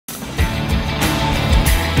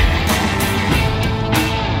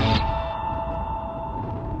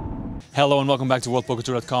Hello and welcome back to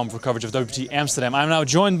Poker-Turnier for coverage of WPT Amsterdam. I'm now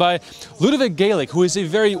joined by Ludovic Geilich, who is a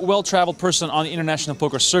very well-traveled person on the international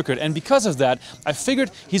poker circuit, and because of that, I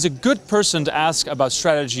figured he's a good person to ask about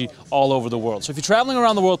strategy all over the world. So if you're traveling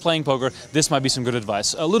around the world playing poker, this might be some good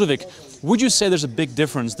advice. Ludovic, would you say there's a big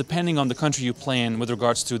difference depending on the country you play in with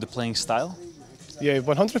regards to the playing style? Yeah,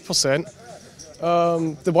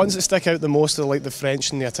 100%. The ones that stick out the most are like the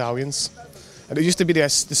French and the Italians. And it used to be the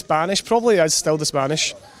Spanish, probably is still the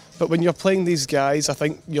Spanish. But when you're playing these guys, I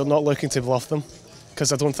think you're not looking to bluff them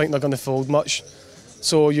because I don't think they're going to fold much.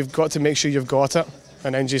 So you've got to make sure you've got it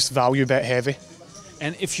and then just value bet heavy.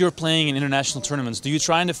 And if you're playing in international tournaments, do you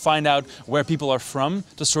try to find out where people are from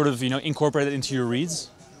to sort of, incorporate it into your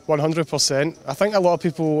reads? 100%. I think a lot of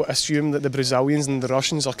people assume that the Brazilians and the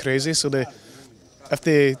Russians are crazy, so if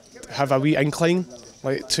they have a wee incline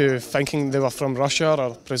to thinking they were from Russia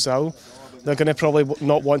or Brazil, they're going to probably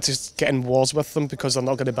not want to get in wars with them because they're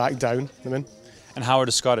not going to back down. And how are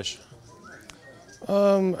the Scottish?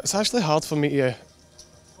 It's actually hard for me to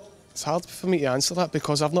answer that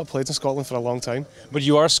because I've not played in Scotland for a long time. But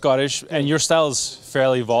you are Scottish and your style is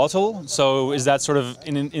fairly volatile, so is that sort of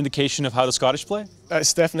an indication of how the Scottish play?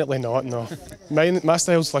 It's definitely not, no. My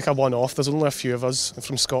style's like a one-off. There's only a few of us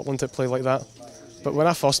from Scotland that play like that. But when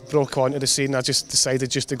I first broke onto the scene, I just decided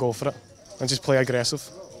just to go for it and just play aggressive.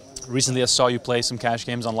 Recently I saw you play some cash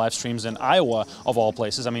games on live streams in Iowa, of all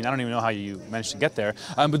places. I mean, I don't even know how you managed to get there.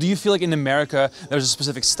 But do you feel like in America there's a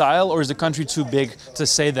specific style, or is the country too big to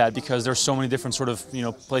say that because there's so many different sort of,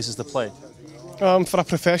 places to play? For a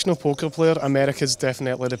professional poker player, America's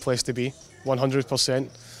definitely the place to be,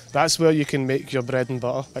 100%. That's where you can make your bread and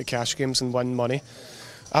butter at cash games and win money.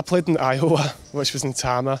 I played in Iowa, which was in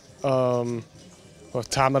Tama,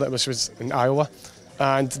 which was in Iowa,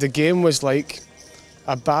 and the game was like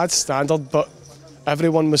a bad standard, but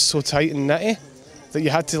everyone was so tight and nitty that you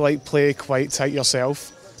had to play quite tight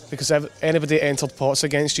yourself, because if anybody entered pots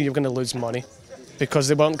against you, you're going to lose money because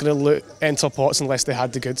they weren't going to enter pots unless they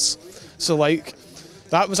had the goods. So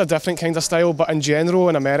that was a different kind of style, but in general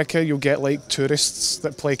in America you'll get tourists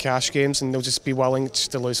that play cash games and they'll just be willing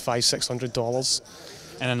just to lose $500–600.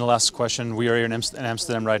 And then the last question, we are here in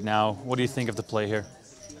Amsterdam right now. What do you think of the play here?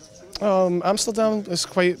 Amsterdam is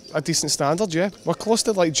quite a decent standard, yeah. We're close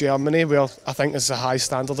to Germany, where I think is a high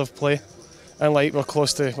standard of play. And we're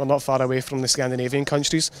not far away from the Scandinavian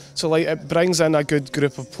countries. So it brings in a good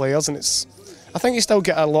group of players, and I think you still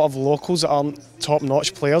get a lot of locals that aren't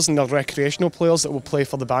top-notch players, and they're recreational players that will play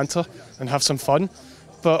for the banter and have some fun.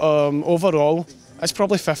 But overall, it's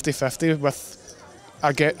probably 50-50 with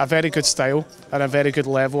a very good style and a very good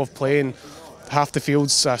level of play, and half the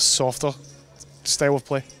field's a softer style of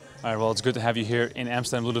play. All right, well, it's good to have you here in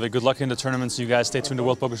Amsterdam, Ludovic. Good luck in the tournaments. You guys stay tuned to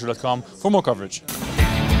worldpoker.com for more coverage.